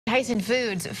Tyson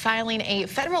Foods filing a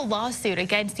federal lawsuit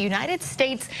against the United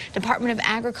States Department of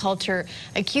Agriculture,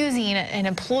 accusing an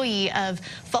employee of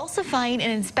falsifying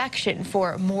an inspection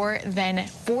for more than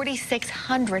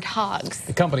 4,600 hogs.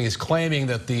 The company is claiming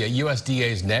that the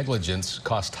USDA's negligence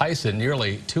cost Tyson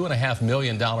nearly $2.5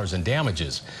 million in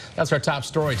damages. That's our top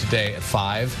story today at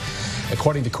 5.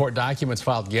 According to court documents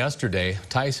filed yesterday,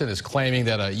 Tyson is claiming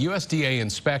that a USDA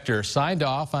inspector signed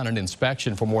off on an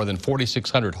inspection for more than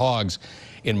 4,600 hogs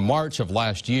in March of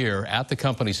last year at the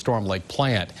company's Storm Lake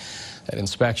plant. That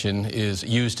inspection is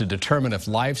used to determine if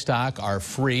livestock are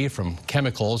free from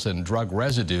chemicals and drug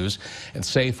residues and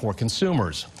safe for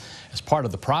consumers. As part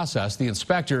of the process, the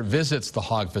inspector visits the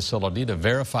hog facility to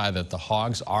verify that the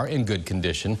hogs are in good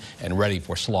condition and ready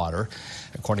for slaughter.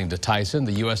 According to Tyson,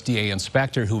 the USDA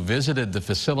inspector who visited the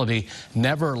facility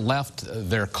never left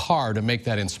their car to make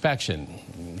that inspection.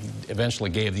 He eventually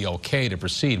gave the okay to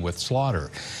proceed with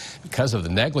slaughter. Because of the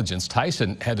negligence,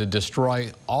 Tyson had to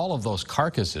destroy all of those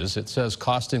carcasses, it says,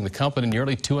 costing the company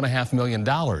nearly $2.5 million.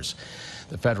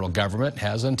 The federal government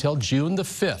has until June the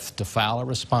 5th to file a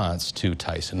response to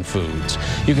Tyson Foods.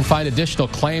 You can find additional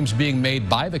claims being made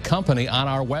by the company on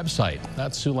our website.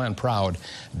 That's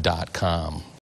SiouxlandProud.com.